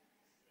 Jesus.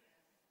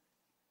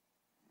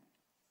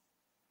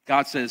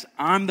 God says,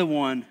 I'm the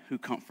one who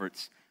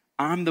comforts.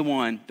 I'm the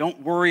one.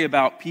 Don't worry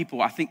about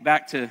people. I think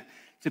back to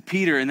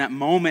Peter in that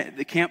moment at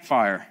the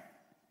campfire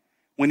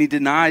when he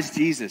denies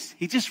Jesus.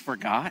 He just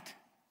forgot.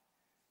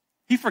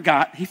 He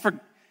forgot.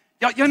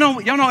 Y'all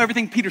know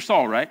everything Peter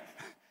saw, right?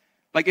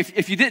 Like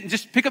if you didn't,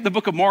 just pick up the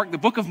book of Mark. The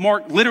book of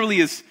Mark literally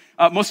is,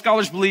 most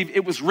scholars believe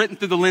it was written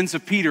through the lens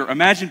of Peter.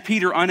 Imagine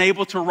Peter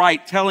unable to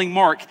write, telling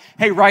Mark,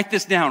 hey, write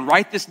this down,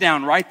 write this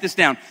down, write this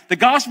down. The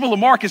Gospel of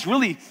Mark is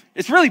really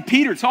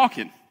Peter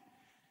talking.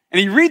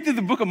 And you read through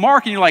the book of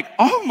Mark and you're like,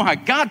 oh my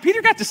God,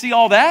 Peter got to see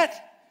all that?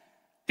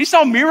 He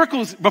saw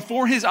miracles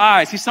before his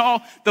eyes. He saw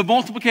the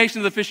multiplication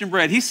of the fish and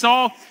bread. He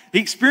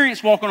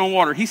experienced walking on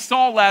water. He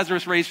saw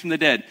Lazarus raised from the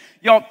dead.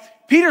 Y'all,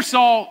 Peter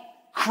saw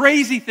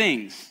crazy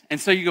things. And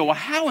so you go, well,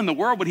 how in the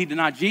world would he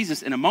deny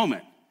Jesus in a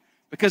moment?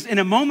 Because in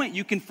a moment,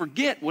 you can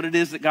forget what it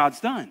is that God's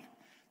done.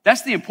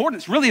 That's the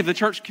importance, really, of the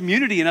church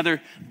community and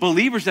other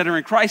believers that are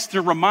in Christ,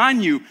 to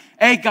remind you,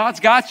 hey, God's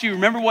got you.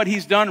 Remember what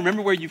he's done.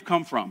 Remember where you've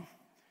come from.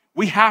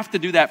 We have to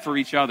do that for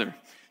each other.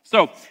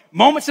 So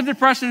moments of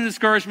depression and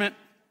discouragement,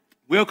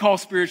 we'll call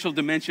spiritual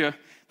dementia.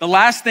 The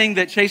last thing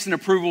that chasing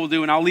approval will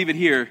do, and I'll leave it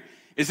here,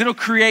 is it'll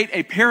create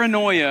a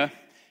paranoia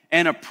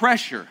and a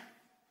pressure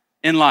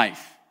in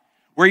life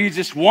where you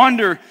just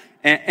wonder,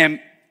 am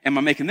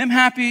I making them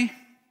happy?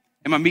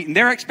 Am I meeting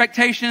their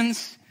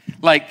expectations?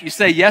 Like you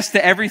say yes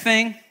to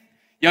everything.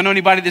 Y'all know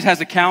anybody that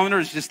has a calendar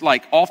that's just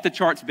like off the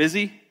charts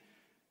busy?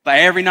 Like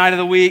every night of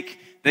the week,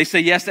 they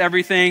say yes to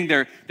everything.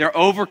 They're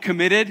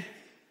overcommitted,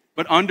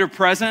 but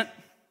under-present,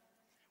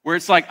 where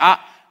it's like, I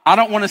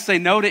don't want to say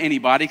no to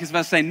anybody, because if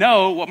I say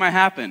no, what might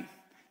happen?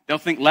 They'll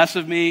think less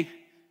of me,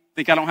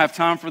 think I don't have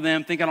time for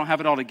them, think I don't have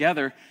it all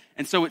together.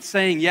 And so it's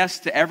saying yes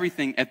to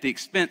everything at the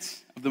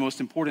expense of the most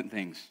important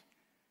things.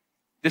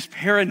 This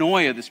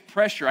paranoia, this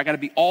pressure, I got to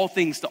be all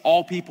things to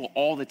all people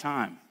all the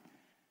time.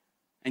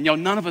 And y'all,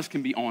 none of us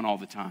can be on all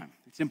the time.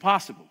 It's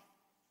impossible.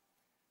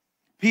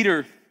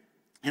 Peter,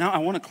 and I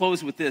want to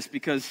close with this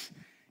because,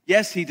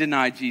 yes, he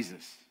denied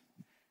Jesus.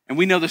 And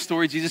we know the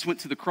story. Jesus went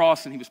to the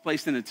cross and he was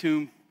placed in a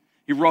tomb.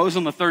 He rose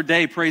on the third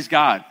day, praise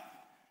God.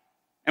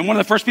 And one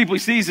of the first people he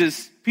sees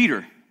is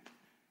Peter.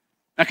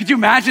 Now, could you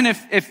imagine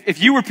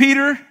if you were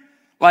Peter?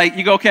 Like,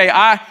 you go, okay,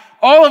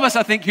 all of us,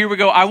 I think, here we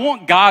go, I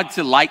want God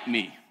to like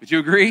me. Would you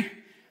agree?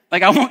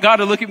 Like, I want God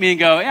to look at me and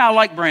go, yeah, I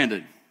like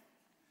Brandon.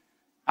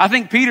 I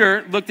think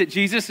Peter looked at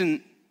Jesus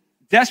and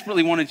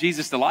desperately wanted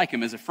Jesus to like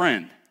him as a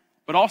friend,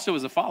 but also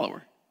as a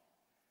follower.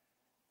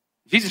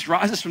 Jesus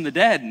rises from the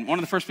dead, and one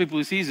of the first people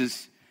he sees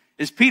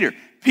is Peter.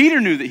 Peter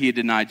knew that he had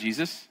denied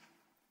Jesus.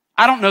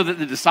 I don't know that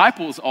the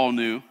disciples all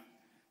knew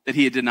that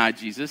he had denied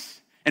Jesus.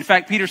 In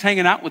fact, Peter's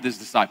hanging out with his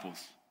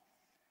disciples.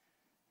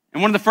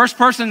 And one of the first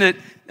person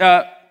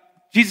that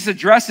Jesus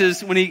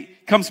addresses when he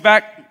comes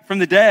back from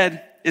the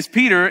dead is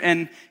Peter,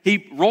 and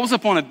he rolls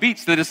up on a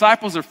beach. The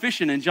disciples are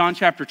fishing in John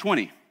chapter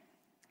 20.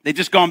 They've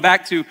just gone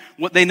back to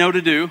what they know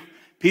to do.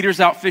 Peter's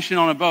out fishing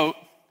on a boat.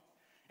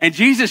 And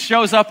Jesus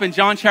shows up in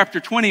John chapter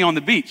 20 on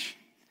the beach.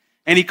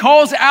 And he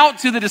calls out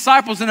to the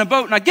disciples in a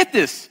boat. Now get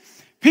this,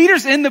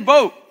 Peter's in the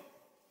boat.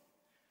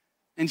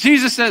 And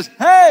Jesus says,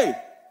 hey,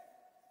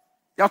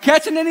 y'all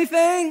catching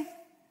anything?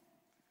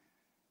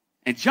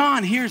 And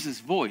John hears his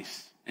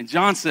voice. And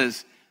John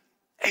says,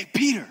 hey,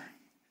 Peter,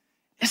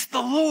 it's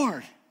the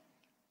Lord.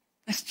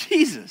 It's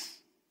Jesus.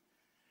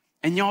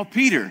 And y'all,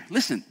 Peter,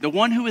 listen, the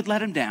one who had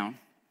let him down,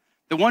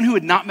 the one who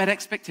had not met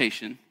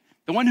expectation,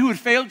 the one who had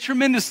failed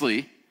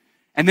tremendously,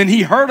 and then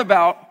he heard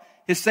about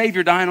his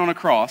Savior dying on a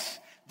cross.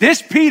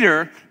 This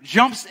Peter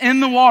jumps in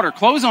the water,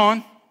 clothes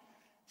on,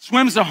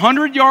 swims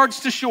 100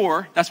 yards to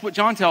shore. That's what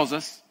John tells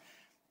us.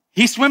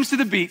 He swims to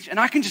the beach, and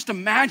I can just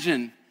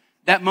imagine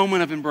that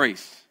moment of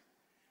embrace.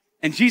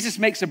 And Jesus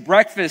makes a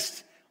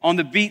breakfast on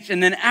the beach,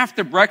 and then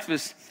after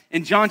breakfast,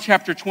 in John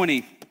chapter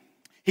 20,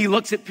 he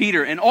looks at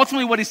Peter, and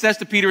ultimately what he says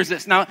to Peter is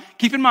this. Now,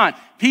 keep in mind,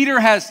 Peter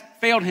has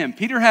failed him.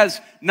 Peter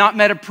has not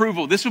met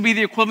approval. This would be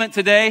the equivalent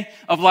today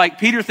of like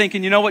Peter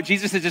thinking, you know what,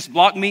 Jesus has just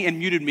blocked me and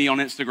muted me on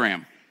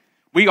Instagram.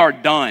 We are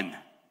done.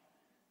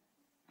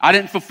 I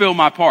didn't fulfill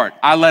my part.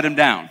 I let him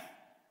down.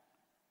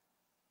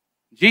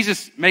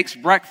 Jesus makes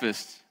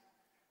breakfast,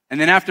 and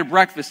then after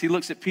breakfast, he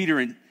looks at Peter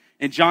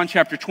in John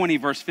chapter 20,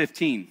 verse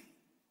 15.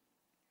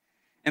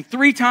 And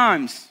 3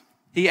 times,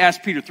 he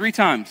asked Peter, 3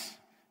 times,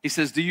 he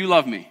says, do you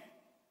love me?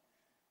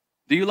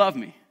 Do you love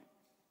me?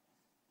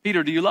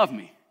 Peter, do you love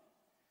me?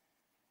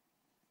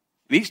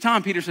 And each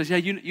time Peter says, yeah,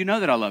 you know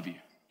that I love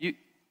you.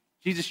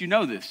 Jesus, you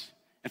know this.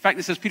 In fact,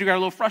 it says Peter got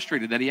a little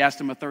frustrated that he asked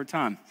him a 3rd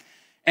time.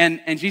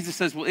 And Jesus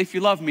says, well, if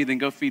you love me, then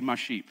go feed my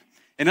sheep.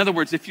 In other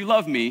words, if you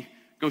love me,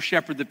 go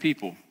shepherd the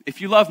people.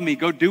 If you love me,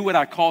 go do what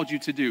I called you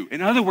to do.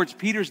 In other words,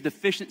 Peter's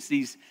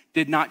deficiencies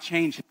did not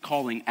change his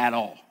calling at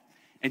all.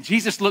 And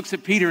Jesus looks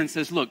at Peter and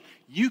says, look,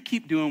 you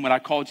keep doing what I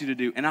called you to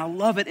do. And I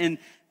love it in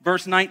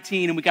verse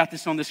 19, and we got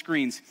this on the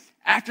screens.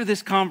 After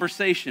this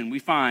conversation, we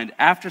find,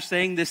 after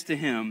saying this to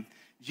him,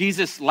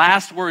 Jesus'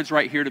 last words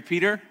right here to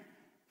Peter,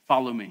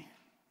 follow me.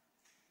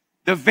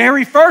 The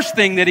very first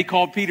thing that he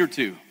called Peter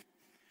to.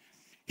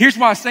 Here's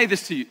why I say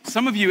this to you.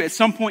 Some of you at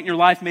some point in your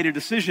life made a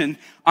decision,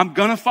 I'm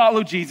gonna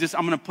follow Jesus,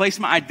 I'm gonna place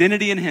my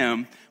identity in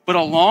him, but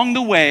along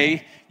the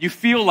way, you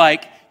feel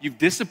like you've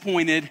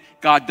disappointed,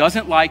 God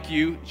doesn't like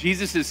you,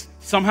 Jesus is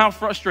somehow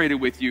frustrated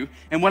with you,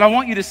 and what I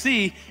want you to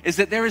see is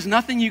that there is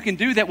nothing you can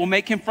do that will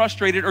make him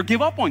frustrated or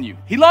give up on you.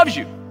 He loves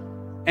you,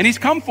 and he's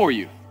come for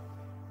you.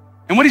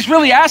 And what he's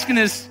really asking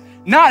is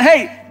not,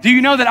 hey, do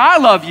you know that I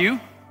love you?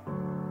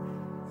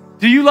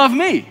 Do you love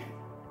me?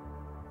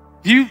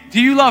 Do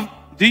you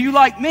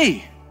like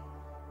me?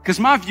 Because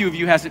my view of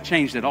you hasn't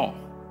changed at all.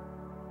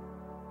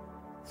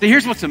 See,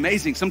 here's what's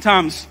amazing.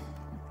 Sometimes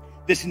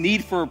this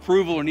need for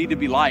approval or need to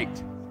be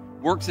liked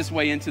works its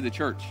way into the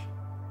church,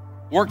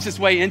 works its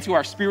way into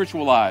our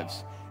spiritual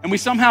lives. And we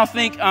somehow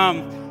think,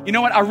 you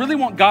know what, I really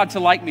want God to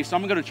like me, so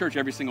I'm gonna go to church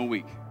every single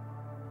week.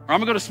 Or I'm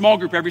gonna go to small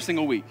group every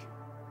single week.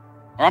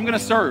 Or I'm gonna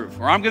serve,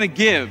 or I'm gonna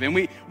give. And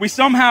we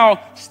somehow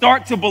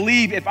start to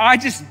believe if I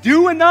just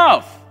do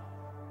enough,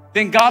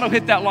 then God will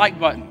hit that like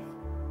button.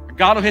 Or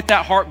God will hit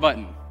that heart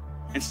button.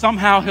 And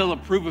somehow he'll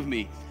approve of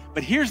me.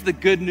 But here's the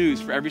good news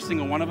for every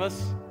single one of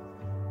us.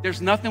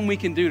 There's nothing we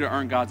can do to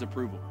earn God's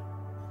approval.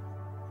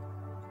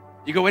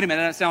 You go, wait a minute,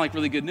 that doesn't sound like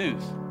really good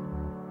news.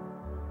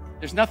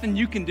 There's nothing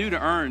you can do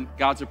to earn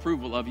God's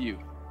approval of you.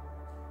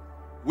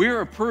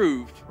 We're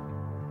approved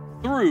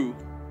through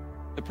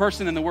the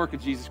person and the work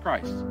of Jesus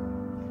Christ.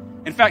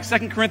 In fact,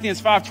 2 Corinthians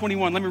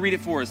 5:21, let me read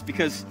it for us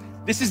because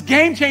this is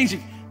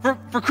game-changing.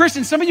 For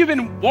Christians, some of you have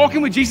been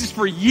walking with Jesus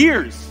for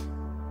years,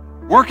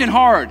 working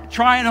hard,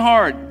 trying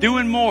hard,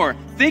 doing more,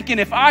 thinking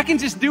if I can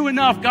just do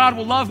enough, God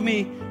will love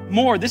me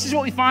more. This is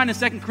what we find in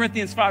 2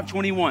 Corinthians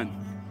 5:21.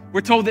 We're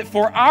told that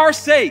for our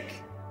sake,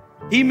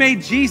 he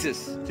made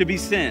Jesus to be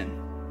sin,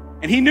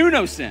 and he knew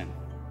no sin,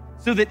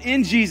 so that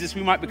in Jesus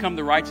we might become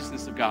the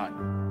righteousness of God.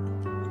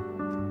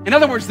 In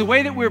other words, the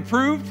way that we're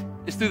approved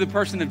is through the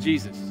person of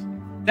Jesus.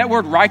 That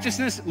word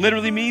righteousness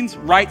literally means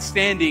right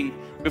standing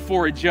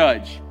before a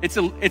judge. It's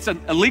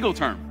a legal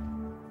term.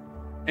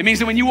 It means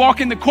that when you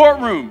walk in the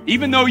courtroom,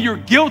 even though you're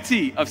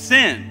guilty of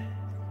sin,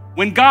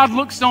 when God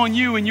looks on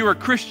you and you're a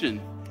Christian,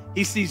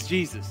 he sees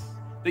Jesus.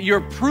 That your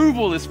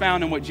approval is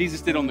found in what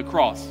Jesus did on the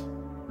cross.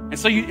 And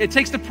so it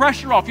takes the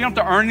pressure off. You don't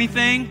have to earn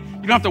anything.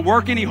 You don't have to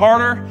work any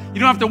harder. You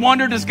don't have to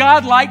wonder, does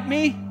God like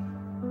me?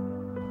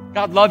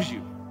 God loves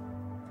you.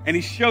 And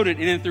he showed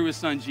it in and through his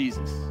son,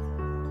 Jesus.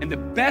 And the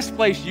best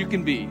place you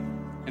can be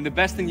and the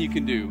best thing you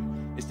can do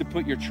is to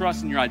put your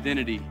trust and your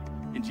identity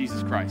in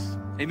Jesus Christ.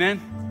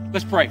 Amen?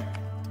 Let's pray.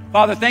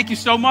 Father, thank you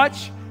so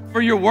much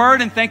for your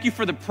word, and thank you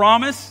for the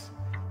promise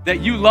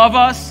that you love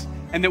us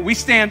and that we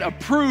stand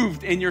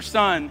approved in your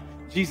son,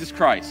 Jesus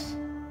Christ.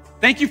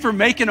 Thank you for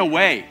making a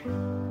way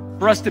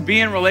for us to be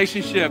in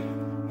relationship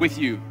with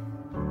you.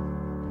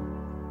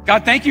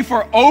 God, thank you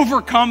for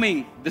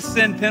overcoming the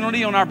sin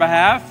penalty on our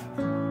behalf.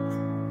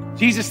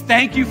 Jesus,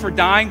 thank you for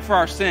dying for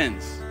our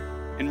sins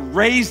and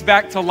raised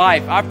back to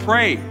life. I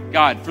pray,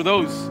 God, for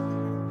those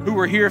who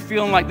are here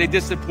feeling like they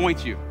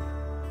disappoint you,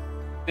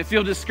 that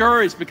feel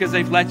discouraged because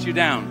they've let you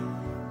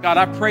down. God,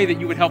 I pray that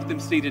you would help them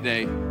see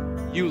today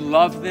you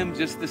love them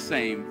just the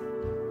same.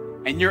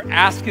 And you're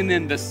asking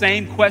them the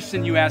same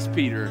question you asked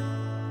Peter.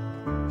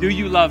 Do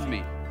you love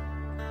me?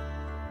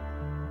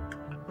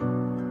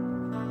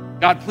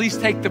 God, please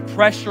take the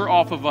pressure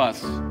off of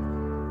us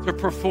to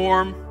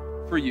perform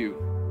for you.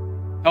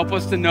 Help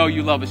us to know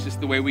you love us just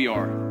the way we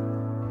are.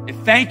 And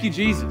thank you,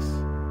 Jesus,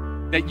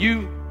 that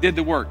you did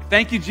the work.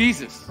 Thank you,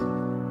 Jesus,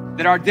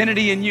 that our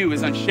identity in you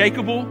is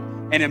unshakable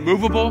and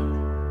immovable.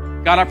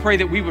 God, I pray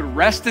that we would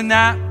rest in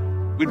that,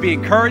 we'd be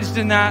encouraged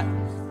in that,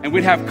 and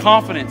we'd have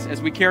confidence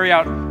as we carry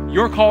out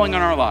your calling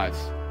on our lives.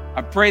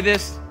 I pray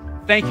this.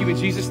 Thank you in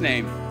Jesus'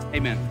 name.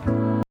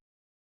 Amen.